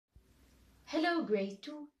Hello, grade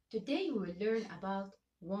 2. Today we will learn about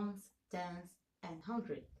ones, tens, and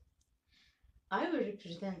hundred. I will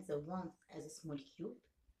represent the ones as a small cube,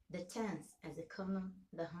 the tens as a column,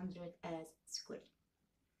 the hundred as square.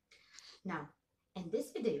 Now, in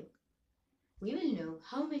this video, we will know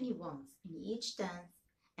how many ones in each tens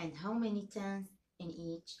and how many tens in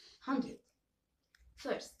each hundred.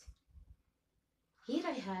 First, here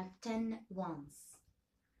I have 10 ones.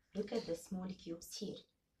 Look at the small cubes here.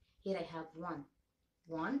 Here I have 1,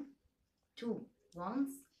 2 ones,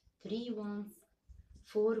 3 ones,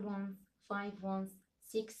 4 ones, 5 ones,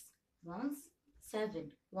 6 ones,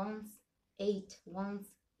 7 ones, 8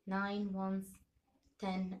 ones, 9 ones,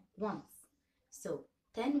 10 ones. So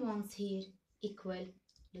 10 ones here equal,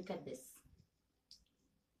 look at this.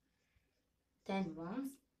 10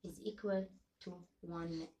 ones is equal to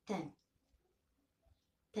 110.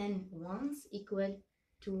 10 ones equal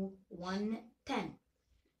to 110.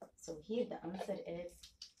 So here the answer is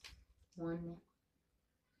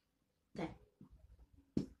 110.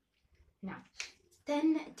 Now,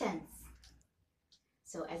 10 tens.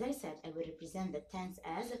 So as I said, I will represent the tens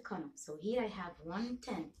as a column. So here I have 1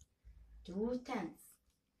 10, 2 tens,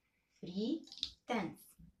 3 tens,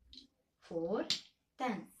 4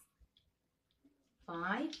 tens,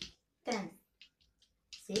 5 tens,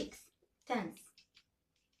 6 tens,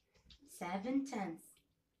 7 tens,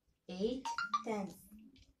 8 tens,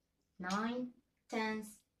 9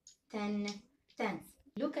 tens, 10 tens.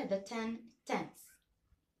 Look at the 10 tens.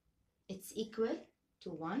 It's equal to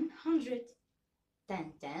 100.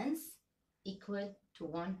 10 tens equal to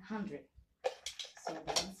 100. So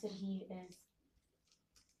the answer here is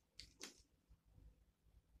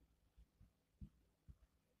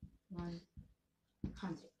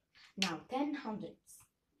 100. Now 10 hundreds.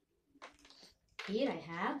 Here I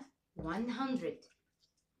have 100.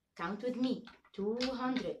 Count with me. 2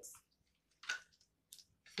 hundreds.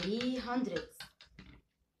 3 hundreds.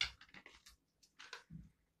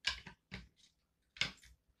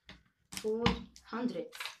 4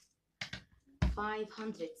 hundreds. 5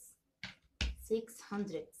 hundreds. 6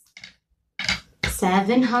 hundreds.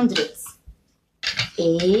 7 hundreds.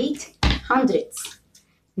 8 hundreds.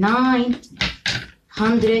 9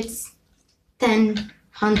 hundreds. 10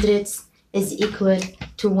 hundreds is equal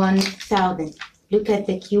to 1,000. Look at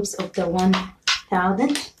the cubes of the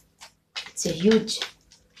 1,000. It's a huge.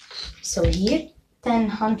 So here 10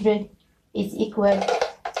 is equal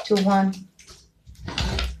to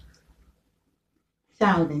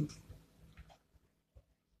 1,000.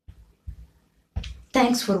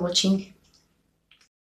 Thanks for watching.